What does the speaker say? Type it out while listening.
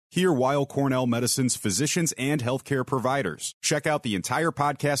Hear Weill Cornell Medicine's physicians and healthcare providers. Check out the entire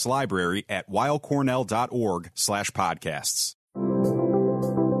podcast library at weillcornell.org/podcasts.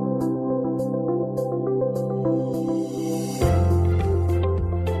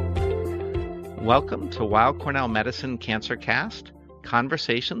 Welcome to Weill Cornell Medicine Cancer Cast,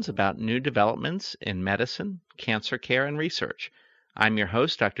 conversations about new developments in medicine, cancer care, and research. I'm your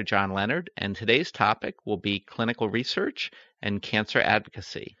host, Dr. John Leonard, and today's topic will be clinical research and cancer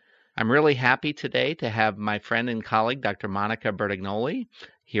advocacy. I'm really happy today to have my friend and colleague, Dr. Monica Bertagnolli,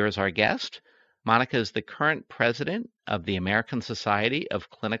 here as our guest. Monica is the current president of the American Society of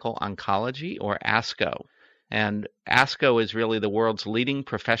Clinical Oncology, or ASCO. And ASCO is really the world's leading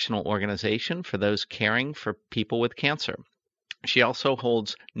professional organization for those caring for people with cancer. She also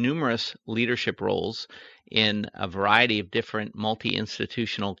holds numerous leadership roles in a variety of different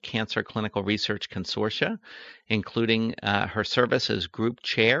multi-institutional cancer clinical research consortia, including her service as group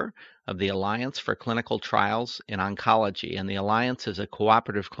chair of the Alliance for Clinical Trials in Oncology. And the Alliance is a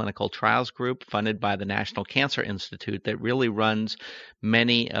cooperative clinical trials group funded by the National Cancer Institute that really runs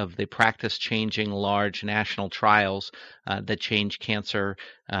many of the practice-changing large national trials that change cancer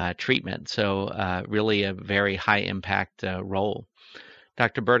treatment. So really a very high-impact role.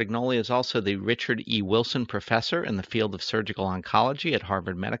 Dr. Bertagnolli is also the Richard E. Wilson Professor in the field of surgical oncology at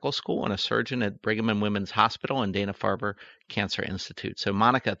Harvard Medical School and a surgeon at Brigham and Women's Hospital and Dana-Farber Cancer Institute. So,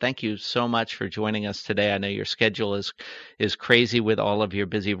 Monica, thank you so much for joining us today. I know your schedule is crazy with all of your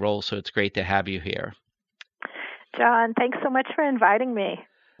busy roles, so it's great to have you here. John, thanks so much for inviting me.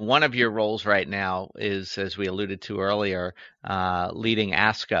 One of your roles right now is, as we alluded to earlier, leading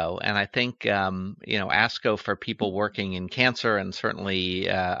ASCO. And I think, ASCO for people working in cancer and certainly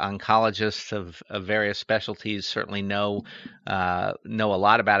oncologists of various specialties certainly know a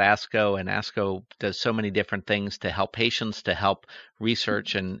lot about ASCO. And ASCO does so many different things to help patients, to help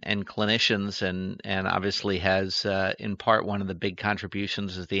research and clinicians, and obviously has in part one of the big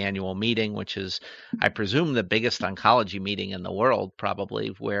contributions is the annual meeting, which is, I presume, the biggest oncology meeting in the world,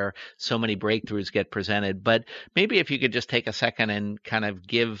 probably, where so many breakthroughs get presented. But maybe if you could just take a second and kind of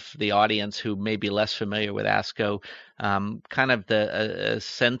give the audience who may be less familiar with ASCO kind of a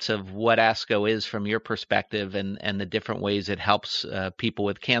sense of what ASCO is from your perspective and the different ways it helps people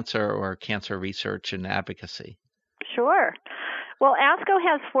with cancer or cancer research and advocacy. Sure. Well, ASCO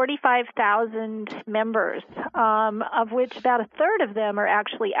has 45,000 members, of which about a third of them are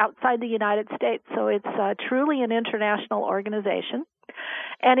actually outside the United States. So it's truly an international organization.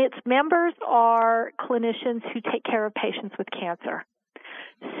 And its members are clinicians who take care of patients with cancer.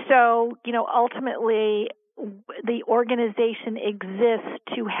 So, ultimately, the organization exists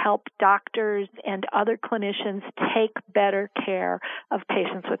to help doctors and other clinicians take better care of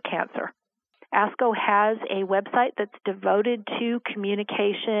patients with cancer. ASCO has a website that's devoted to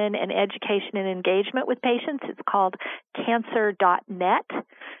communication and education and engagement with patients. It's called cancer.net.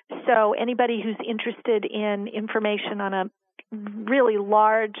 So anybody who's interested in information on a really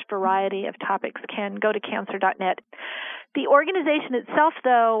large variety of topics can go to cancer.net. The organization itself,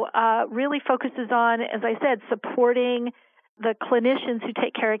 though, really focuses on, as I said, supporting the clinicians who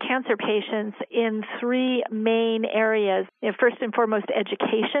take care of cancer patients in three main areas. First and foremost,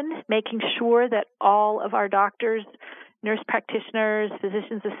 education, making sure that all of our doctors, nurse practitioners,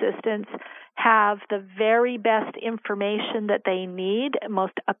 physician's assistants have the very best information that they need,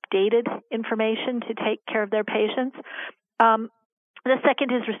 most updated information to take care of their patients. The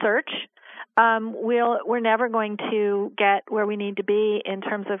second is research. We're never going to get where we need to be in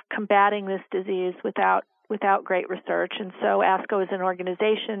terms of combating this disease without great research. And so ASCO as an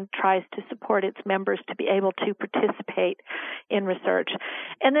organization tries to support its members to be able to participate in research.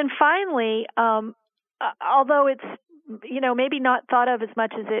 And then finally, although it's, maybe not thought of as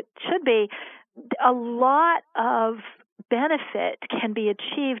much as it should be, a lot of benefit can be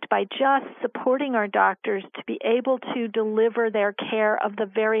achieved by just supporting our doctors to be able to deliver their care of the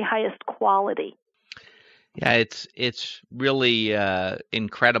very highest quality. Yeah, it's really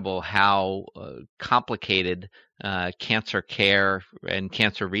incredible how complicated cancer care and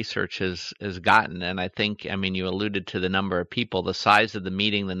cancer research has gotten. And I think, you alluded to the number of people, the size of the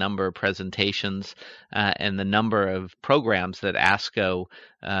meeting, the number of presentations, and the number of programs that ASCO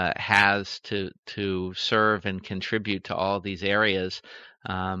has to serve and contribute to all of these areas.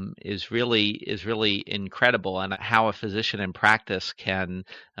 Is really incredible, and how a physician in practice can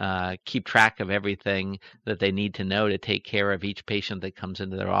keep track of everything that they need to know to take care of each patient that comes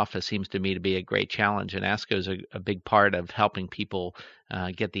into their office seems to me to be a great challenge, and ASCO is a big part of helping people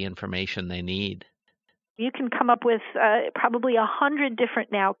get the information they need. You can come up with probably 100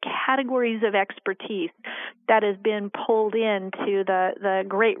 different now categories of expertise that has been pulled into the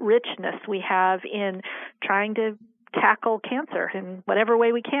great richness we have in trying to tackle cancer in whatever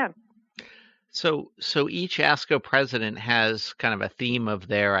way we can. So each ASCO president has kind of a theme of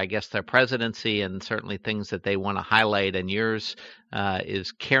their presidency and certainly things that they want to highlight. And yours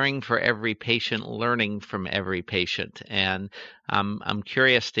is caring for every patient, learning from every patient. And I'm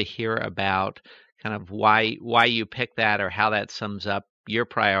curious to hear about kind of why you pick that or how that sums up your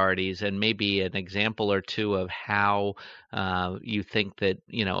priorities, and maybe an example or two of how you think that,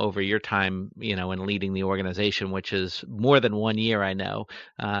 over your time, in leading the organization, which is more than 1 year, I know,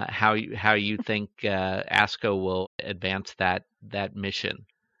 how you think ASCO will advance that mission.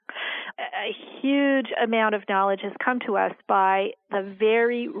 A huge amount of knowledge has come to us by the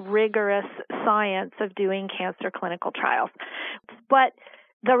very rigorous science of doing cancer clinical trials. But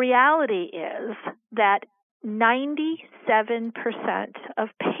the reality is that 97% of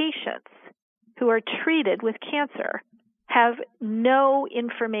patients who are treated with cancer have no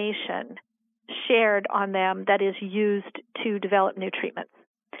information shared on them that is used to develop new treatments.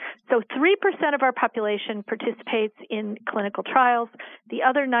 So 3% of our population participates in clinical trials. The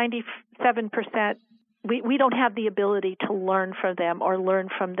other 97%, we don't have the ability to learn from them or learn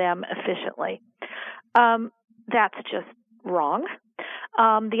from them efficiently. That's just wrong.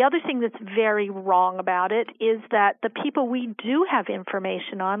 The other thing that's very wrong about it is that the people we do have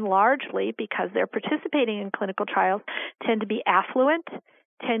information on, largely because they're participating in clinical trials, tend to be affluent,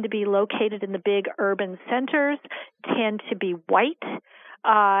 tend to be located in the big urban centers, tend to be white,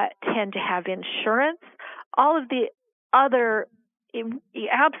 tend to have insurance. All of the other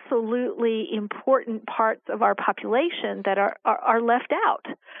absolutely important parts of our population that are left out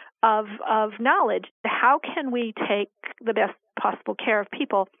of knowledge. How can we take the best possible care of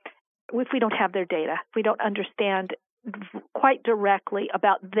people if we don't have their data, if we don't understand quite directly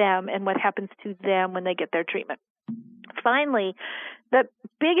about them and what happens to them when they get their treatment? Finally, the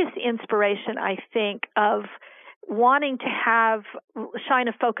biggest inspiration, I think, of wanting to shine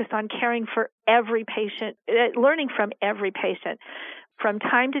a focus on caring for every patient, learning from every patient. From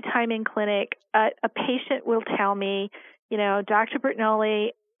time to time in clinic, a patient will tell me, Dr. Bertagnolli,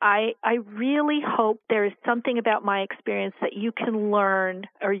 I really hope there is something about my experience that you can learn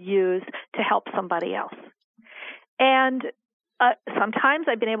or use to help somebody else. And sometimes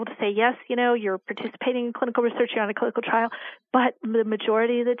I've been able to say, yes, you're participating in clinical research, you're on a clinical trial, but the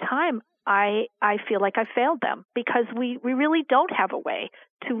majority of the time I feel like I failed them because we really don't have a way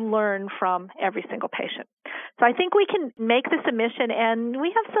to learn from every single patient. So I think we can make this a mission, and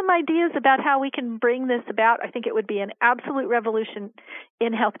we have some ideas about how we can bring this about. I think it would be an absolute revolution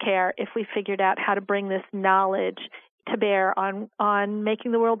in healthcare if we figured out how to bring this knowledge to bear on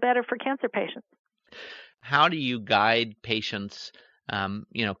making the world better for cancer patients. How do you guide patients?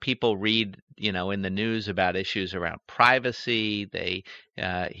 People read, in the news about issues around privacy. They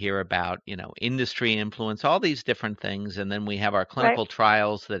hear about, industry influence, all these different things. And then we have our clinical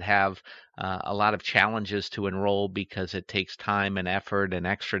trials that have a lot of challenges to enroll because it takes time and effort and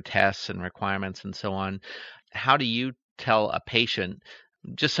extra tests and requirements and so on. How do you tell a patient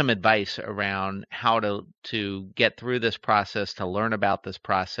just some advice around how to get through this process, to learn about this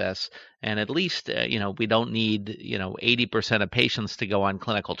process, and at least, we don't need, 80% of patients to go on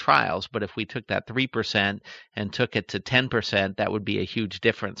clinical trials, but if we took that 3% and took it to 10%, that would be a huge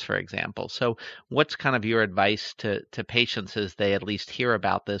difference, for example. So what's kind of your advice to patients as they at least hear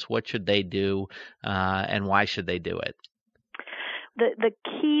about this? What should they do, and why should they do it? The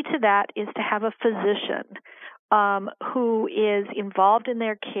key to that is to have a physician who is involved in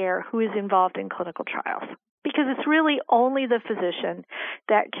their care, who is involved in clinical trials. Because it's really only the physician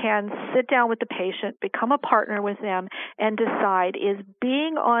that can sit down with the patient, become a partner with them, and decide, is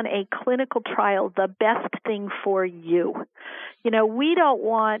being on a clinical trial the best thing for you? We don't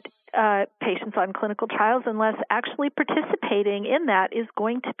want patients on clinical trials unless actually participating in that is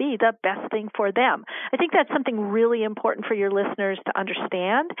going to be the best thing for them. I think that's something really important for your listeners to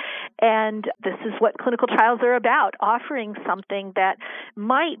understand. And this is what clinical trials are about, offering something that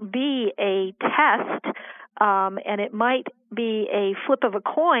might be a test, and it might be a flip of a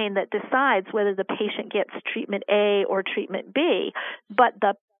coin that decides whether the patient gets treatment A or treatment B. But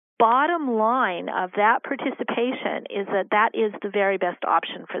the bottom line of that participation is that is the very best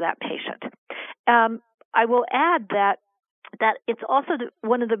option for that patient. I will add that it's also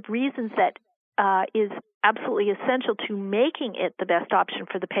one of the reasons that is absolutely essential to making it the best option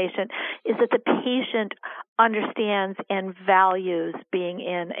for the patient is that the patient understands and values being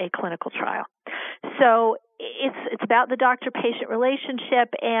in a clinical trial. So it's about the doctor-patient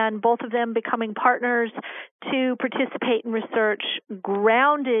relationship and both of them becoming partners to participate in research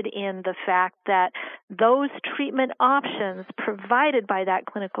grounded in the fact that those treatment options provided by that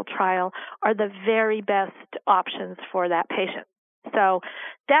clinical trial are the very best options for that patient. So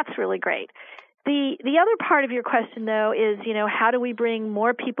that's really great. The other part of your question, though, is, how do we bring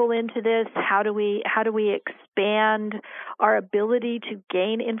more people into this? How do we expand our ability to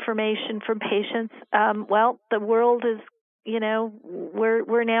gain information from patients? Well, the world is,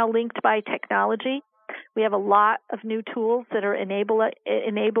 we're now linked by technology. We have a lot of new tools that are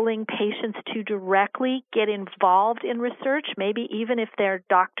enabling patients to directly get involved in research, maybe even if their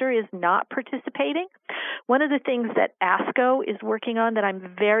doctor is not participating. One of the things that ASCO is working on that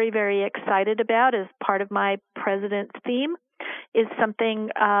I'm very, very excited about as part of my President's theme is something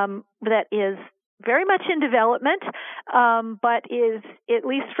that is very much in development, but is, at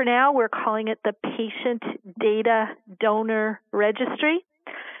least for now, we're calling it the Patient Data Donor Registry.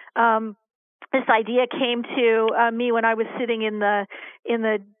 This idea came to me when I was sitting in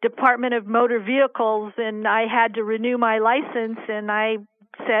the Department of Motor Vehicles, and I had to renew my license, and I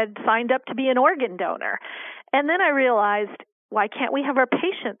signed up to be an organ donor. And then I realized, why can't we have our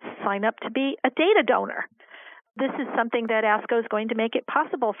patients sign up to be a data donor? This is something that ASCO is going to make it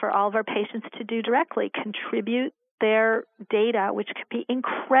possible for all of our patients to do directly, contribute their data, which could be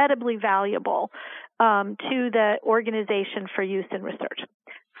incredibly valuable to the organization for use in research.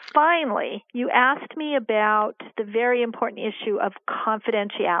 Finally, you asked me about the very important issue of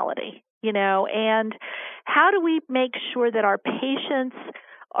confidentiality, and how do we make sure that our patients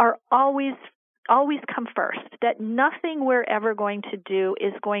are always come first, that nothing we're ever going to do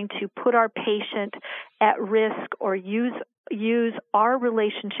is going to put our patient at risk or use our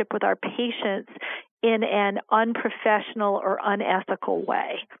relationship with our patients in an unprofessional or unethical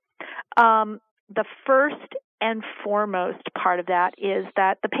way. The first and foremost part of that is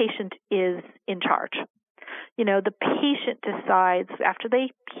that the patient is in charge. The patient decides, after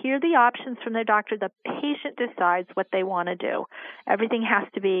they hear the options from their doctor, the patient decides what they want to do. Everything has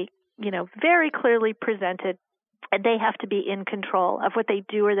to be, very clearly presented, and they have to be in control of what they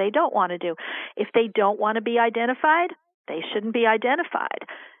do or they don't want to do. If they don't want to be identified, they shouldn't be identified.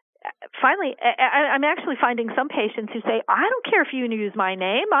 Finally, I'm actually finding some patients who say, I don't care if you use my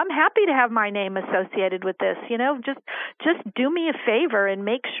name. I'm happy to have my name associated with this. Just do me a favor and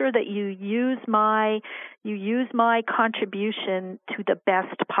make sure that you use my contribution to the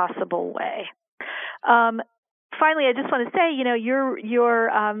best possible way. Finally, I just want to say, your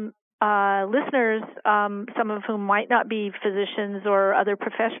listeners, some of whom might not be physicians or other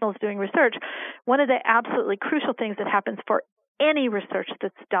professionals doing research, one of the absolutely crucial things that happens for any research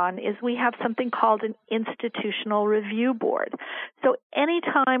that's done is we have something called an institutional review board. So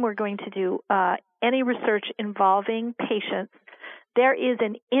anytime we're going to do any research involving patients, there is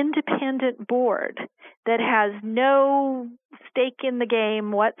an independent board that has no stake in the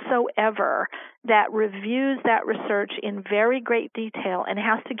game whatsoever that reviews that research in very great detail and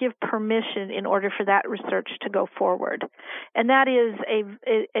has to give permission in order for that research to go forward. And that is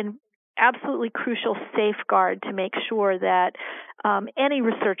an absolutely crucial safeguard to make sure that any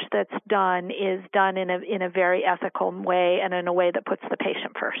research that's done is done in a very ethical way and in a way that puts the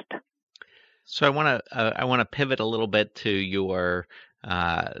patient first. So I want to pivot a little bit to your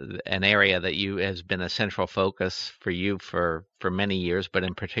an area that has been a central focus for you for many years, but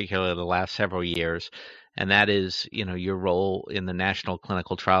in particular the last several years. And that is, your role in the National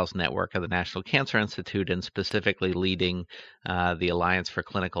Clinical Trials Network of the National Cancer Institute, and specifically leading the Alliance for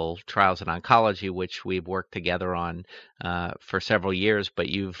Clinical Trials in Oncology, which we've worked together on for several years. But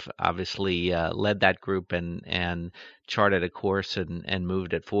you've obviously led that group and charted a course and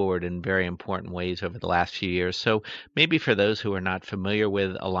moved it forward in very important ways over the last few years. So maybe for those who are not familiar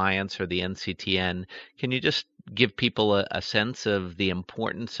with Alliance or the NCTN, can you just give people a sense of the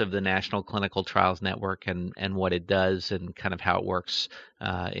importance of the National Clinical Trials Network and what it does and kind of how it works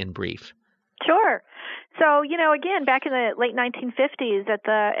in brief? Sure. So, again, back in the late 1950s, at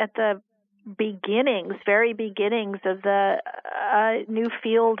the very beginnings of the new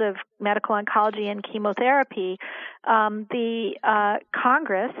field of medical oncology and chemotherapy, the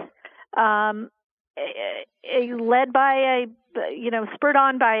Congress, led by spurred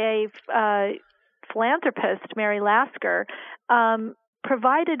on by a philanthropist, Mary Lasker,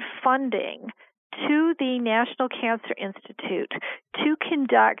 provided funding to the National Cancer Institute to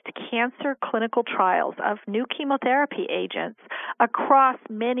conduct cancer clinical trials of new chemotherapy agents across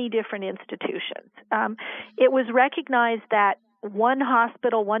many different institutions. It was recognized that one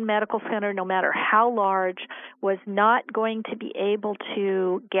hospital, one medical center, no matter how large, was not going to be able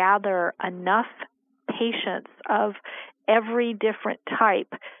to gather enough patients of every different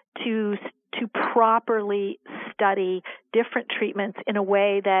type to properly study different treatments in a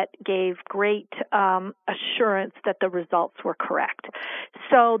way that gave great assurance that the results were correct.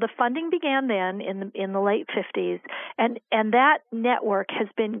 So the funding began then in the late 50s, and that network has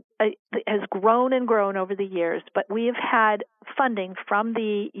grown and grown over the years. But we have had funding from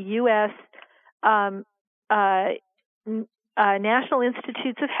the U.S. National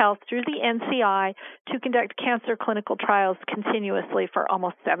Institutes of Health through the NCI to conduct cancer clinical trials continuously for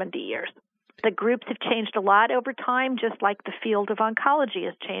almost 70 years. The groups have changed a lot over time, just like the field of oncology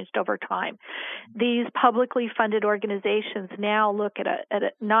has changed over time. These publicly funded organizations now look at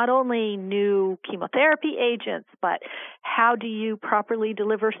not only new chemotherapy agents, but how do you properly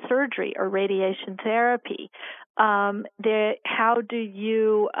deliver surgery or radiation therapy? How do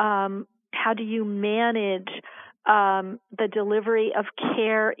you manage the delivery of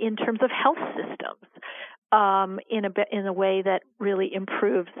care in terms of health systems? In a way that really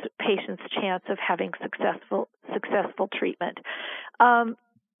improves patients' chance of having successful treatment.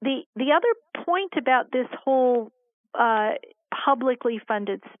 The other point about this whole publicly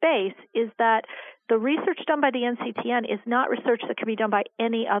funded space is that the research done by the NCTN is not research that can be done by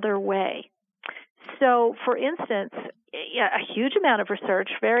any other way. So, for instance, a huge amount of research,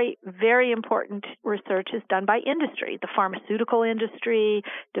 very, very important research, is done by industry, the pharmaceutical industry,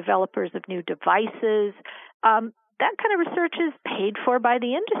 developers of new devices. That kind of research is paid for by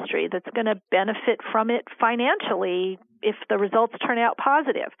the industry that's going to benefit from it financially if the results turn out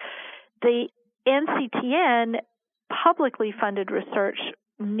positive. The NCTN publicly funded research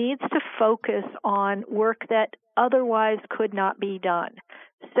needs to focus on work that otherwise could not be done.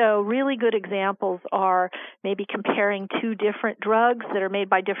 So really good examples are maybe comparing two different drugs that are made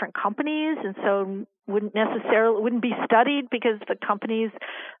by different companies, and so wouldn't be studied because the companies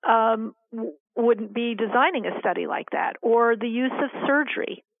wouldn't be designing a study like that, or the use of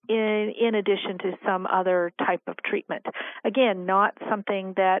surgery in addition to some other type of treatment. Again, not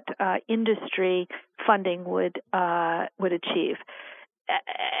something that industry funding would achieve.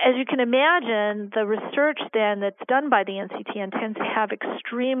 As you can imagine, the research then that's done by the NCTN tends to have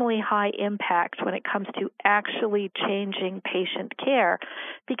extremely high impact when it comes to actually changing patient care,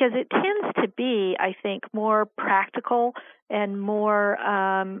 because it tends to be, I think, more practical and more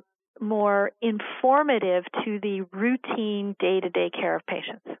informative to the routine day-to-day care of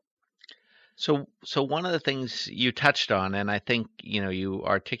patients. So one of the things you touched on, and I think you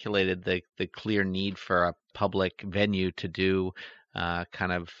articulated the clear need for a public venue to do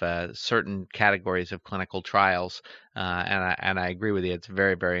certain categories of clinical trials, and I agree with you. It's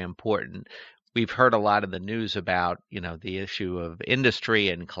very, very important. We've heard a lot of the news about, the issue of industry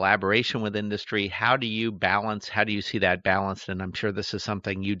and collaboration with industry. How do you see that balanced? And I'm sure this is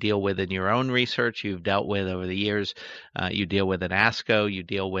something you deal with in your own research, you've dealt with over the years. You deal with at ASCO, you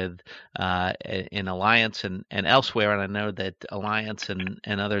deal with in Alliance and elsewhere. And I know that Alliance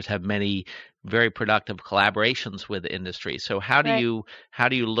and others have many very productive collaborations with industry. So how do you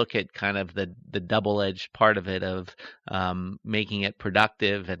look at kind of the double-edged part of it of making it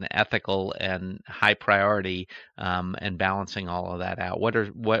productive and ethical and high priority, and balancing all of that out?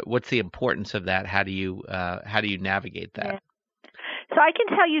 What's the importance of that? How do you navigate that? Yeah. So I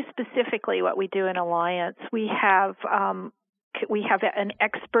can tell you specifically what we do in Alliance. We have an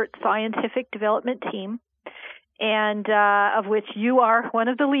expert scientific development team, and of which you are one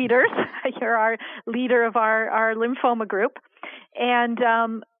of the leaders. You're our leader of our lymphoma group, and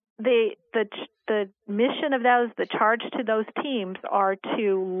the mission of those, the charge to those teams, are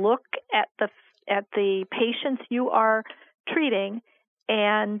to look at the patients you are treating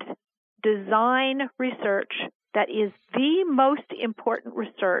and design research that is the most important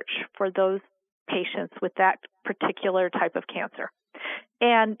research for those patients with that particular type of cancer.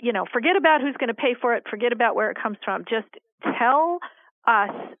 And, forget about who's going to pay for it, forget about where it comes from. Just tell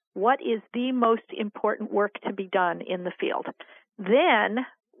us what is the most important work to be done in the field. Then,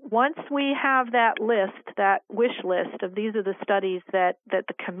 once we have that list, that wish list of these are the studies that the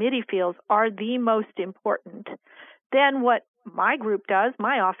committee feels are the most important, then what my group does,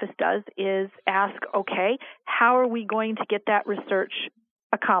 my office does, is ask, okay, how are we going to get that research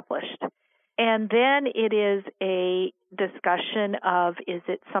accomplished? And then it is a discussion of, is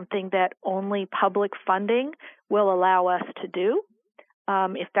it something that only public funding will allow us to do?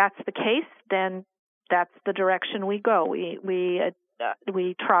 If that's the case, then that's the direction we go.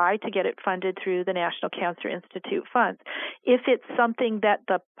 We try to get it funded through the National Cancer Institute funds. If it's something that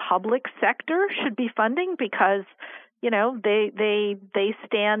the public sector should be funding because they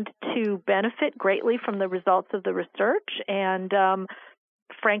stand to benefit greatly from the results of the research, and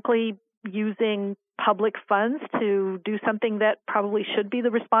frankly, using public funds to do something that probably should be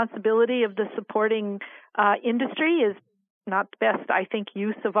the responsibility of the supporting industry is not the best, I think,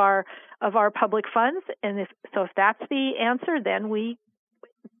 use of our public funds. And if that's the answer, then we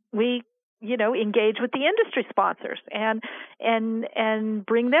engage with the industry sponsors and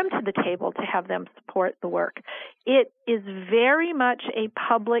bring them to the table to have them support the work. It is very much a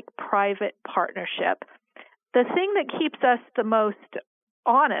public-private partnership. The thing that keeps us the most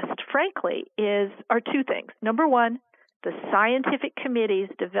honest, frankly, are two things. Number one, the scientific committees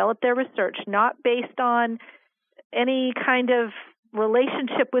develop their research not based on any kind of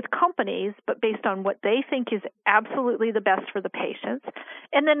relationship with companies, but based on what they think is absolutely the best for the patients.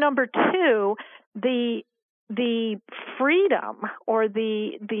 And then number two, the freedom or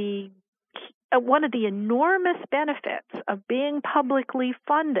the one of the enormous benefits of being publicly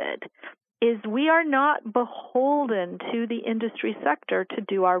funded is we are not beholden to the industry sector to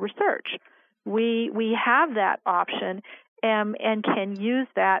do our research. We have that option and can use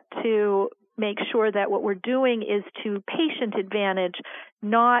that to make sure that what we're doing is to patient advantage,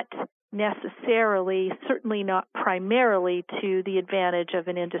 not necessarily, certainly not primarily to the advantage of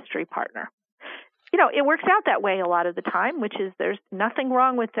an industry partner. It works out that way a lot of the time, which is there's nothing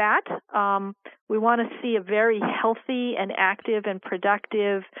wrong with that. We want to see a very healthy and active and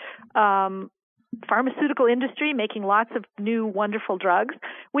productive pharmaceutical industry making lots of new, wonderful drugs.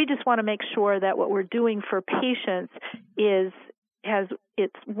 We just want to make sure that what we're doing for patients has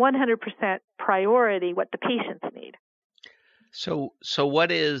its 100% priority what the patients need. So what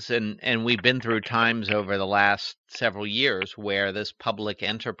is, and we've been through times over the last several years where this public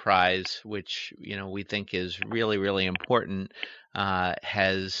enterprise, which we think is really, really important,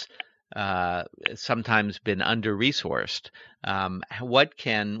 has sometimes been under-resourced. What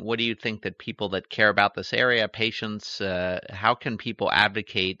do you think that people that care about this area, patients, how can people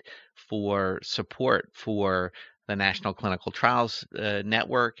advocate for support for the National Clinical Trials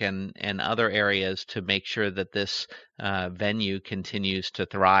Network and other areas to make sure that this venue continues to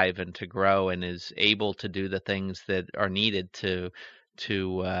thrive and to grow and is able to do the things that are needed to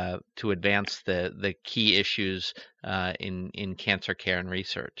advance the key issues in cancer care and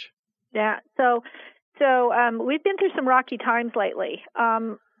research? Yeah. So we've been through some rocky times lately.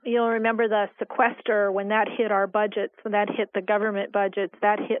 You'll remember the sequester, when that hit our budgets, when that hit the government budgets,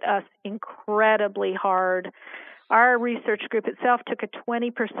 that hit us incredibly hard. Our research group itself took a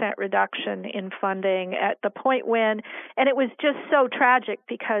 20% reduction in funding at the point when, and it was just so tragic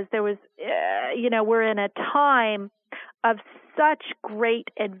because there was, we're in a time of such great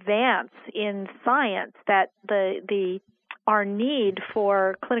advance in science that our need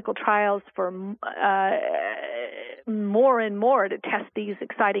for clinical trials for more and more to test these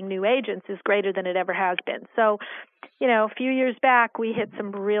exciting new agents is greater than it ever has been. So, a few years back, we hit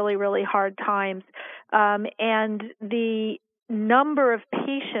some really, really hard times, and the number of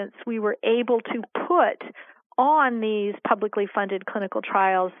patients we were able to put on these publicly funded clinical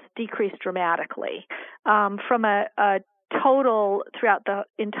trials decreased dramatically from a total throughout the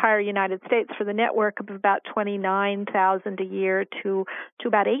entire United States for the network of about 29,000 a year to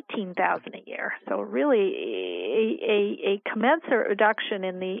about 18,000 a year. So really a commensurate reduction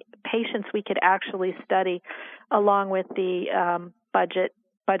in the patients we could actually study along with the budget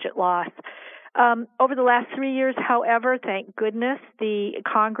loss. Over the last 3 years, however, thank goodness, the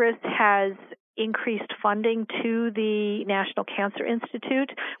Congress has increased funding to the National Cancer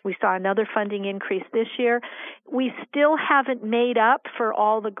Institute. We saw another funding increase this year. We still haven't made up for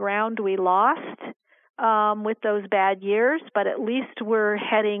all the ground we lost with those bad years, but at least we're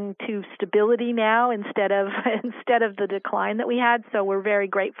heading to stability now instead of the decline that we had. So we're very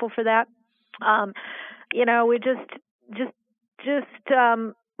grateful for that. We just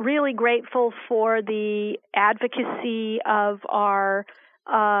really grateful for the advocacy of our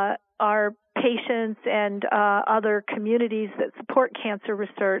patients and other communities that support cancer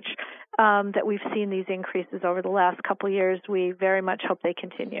research, that we've seen these increases over the last couple of years. We very much hope they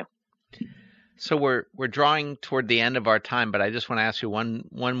continue. So we're drawing toward the end of our time, but I just want to ask you one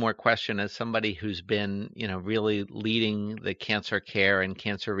more question. As somebody who's been, really leading the cancer care and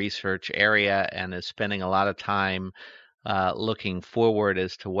cancer research area and is spending a lot of time looking forward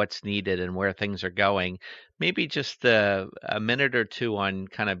as to what's needed and where things are going, maybe just a minute or two on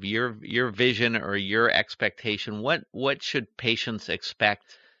kind of your vision or your expectation. What should patients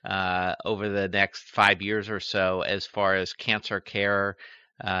expect over the next 5 years or so as far as cancer care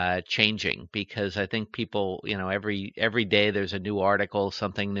changing? Because I think people, every day there's a new article,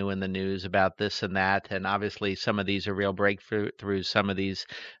 something new in the news about this and that, and obviously some of these are real breakthroughs, some of these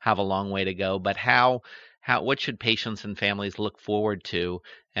have a long way to go. But how what should patients and families look forward to,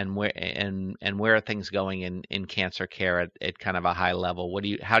 and where are things going in cancer care at kind of a high level?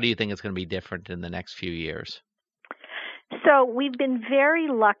 How do you think it's going to be different in the next few years? So we've been very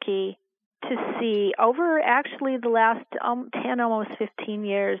lucky to see over actually the last 10, almost 15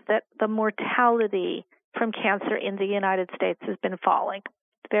 years that the mortality from cancer in the United States has been falling.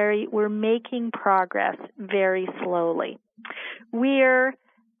 We're making progress very slowly.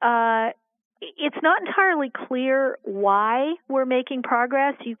 It's not entirely clear why we're making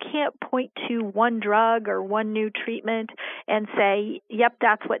progress. You can't point to one drug or one new treatment and say, yep,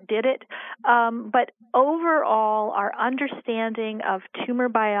 that's what did it. But overall, our understanding of tumor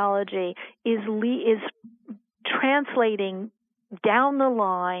biology is translating down the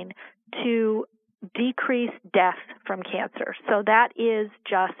line to decrease death from cancer. So that is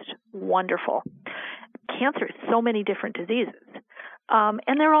just wonderful. Cancer is so many different diseases.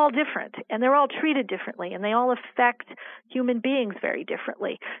 And they're all different, and they're all treated differently, and they all affect human beings very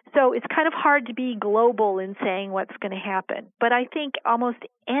differently. So it's kind of hard to be global in saying what's going to happen. But I think almost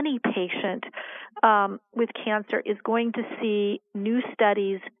any patient with cancer is going to see new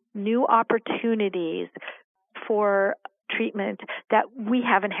studies, new opportunities for treatment that we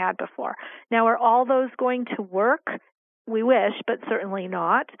haven't had before. Now, are all those going to work? We wish, but certainly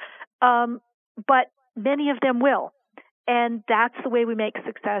not. But many of them will. And that's the way we make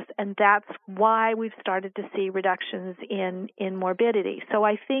success, and that's why we've started to see reductions in morbidity. So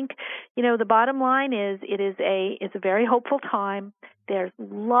I think, the bottom line is it's a very hopeful time. There's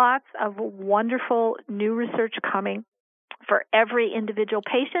lots of wonderful new research coming for every individual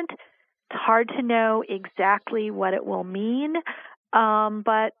patient. It's hard to know exactly what it will mean,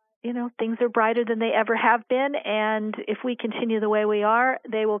 but things are brighter than they ever have been, and if we continue the way we are,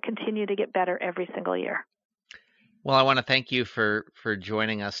 they will continue to get better every single year. Well, I want to thank you for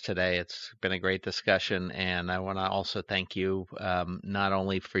joining us today. It's been a great discussion, and I want to also thank you not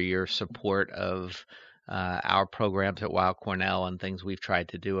only for your support of our programs at Weill Cornell and things we've tried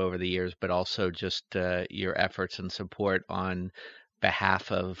to do over the years, but also just your efforts and support on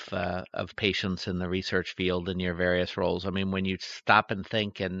behalf of patients in the research field in your various roles. I mean, when you stop and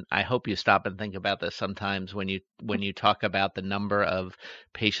think, and I hope you stop and think about this sometimes when you talk about the number of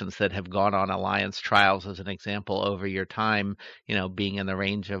patients that have gone on Alliance trials as an example over your time, being in the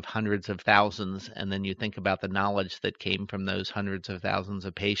range of hundreds of thousands, and then you think about the knowledge that came from those hundreds of thousands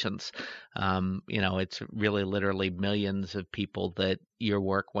of patients, it's really literally millions of people that your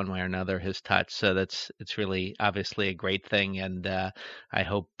work one way or another has touched. So it's really obviously a great thing, and I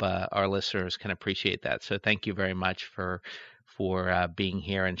hope our listeners can appreciate that. So thank you very much for being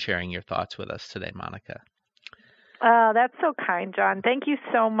here and sharing your thoughts with us today, Monica. That's so kind, John. Thank you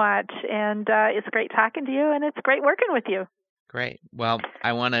so much. And it's great talking to you, and it's great working with you. Great. Well,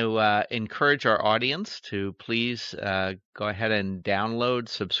 I want to encourage our audience to please go ahead and download,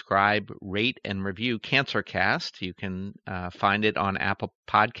 subscribe, rate, and review CancerCast. You can find it on Apple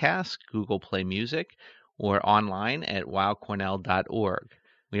Podcasts, Google Play Music, or online at weillcornell.org.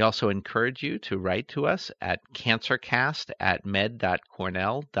 We also encourage you to write to us at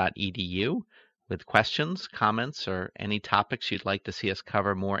cancercast@med.cornell.edu with questions, comments, or any topics you'd like to see us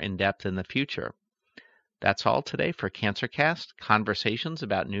cover more in depth in the future. That's all today for CancerCast, conversations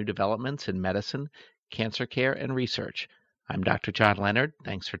about new developments in medicine, cancer care, and research. I'm Dr. John Leonard.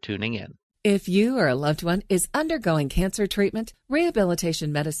 Thanks for tuning in. If you or a loved one is undergoing cancer treatment,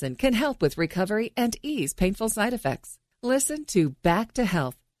 rehabilitation medicine can help with recovery and ease painful side effects. Listen to Back to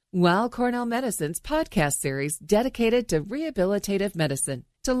Health, Weill Cornell Medicine's podcast series dedicated to rehabilitative medicine,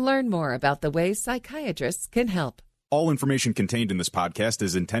 to learn more about the ways psychiatrists can help. All information contained in this podcast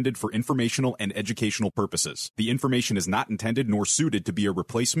is intended for informational and educational purposes. The information is not intended nor suited to be a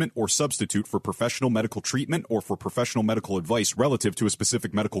replacement or substitute for professional medical treatment or for professional medical advice relative to a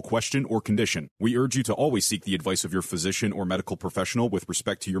specific medical question or condition. We urge you to always seek the advice of your physician or medical professional with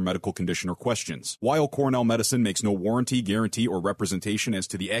respect to your medical condition or questions. Weill Cornell Medicine makes no warranty, guarantee, or representation as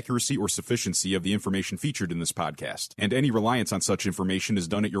to the accuracy or sufficiency of the information featured in this podcast, and any reliance on such information is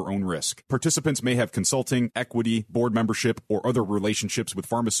done at your own risk. Participants may have consulting, equity, board membership, or other relationships with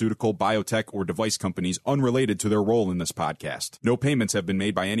pharmaceutical, biotech, or device companies unrelated to their role in this podcast. No payments have been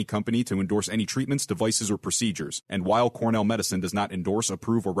made by any company to endorse any treatments, devices, or procedures, and Weill Cornell Medicine does not endorse,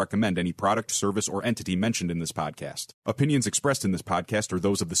 approve, or recommend any product, service, or entity mentioned in this podcast. Opinions expressed in this podcast are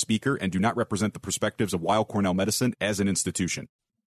those of the speaker and do not represent the perspectives of Weill Cornell Medicine as an institution.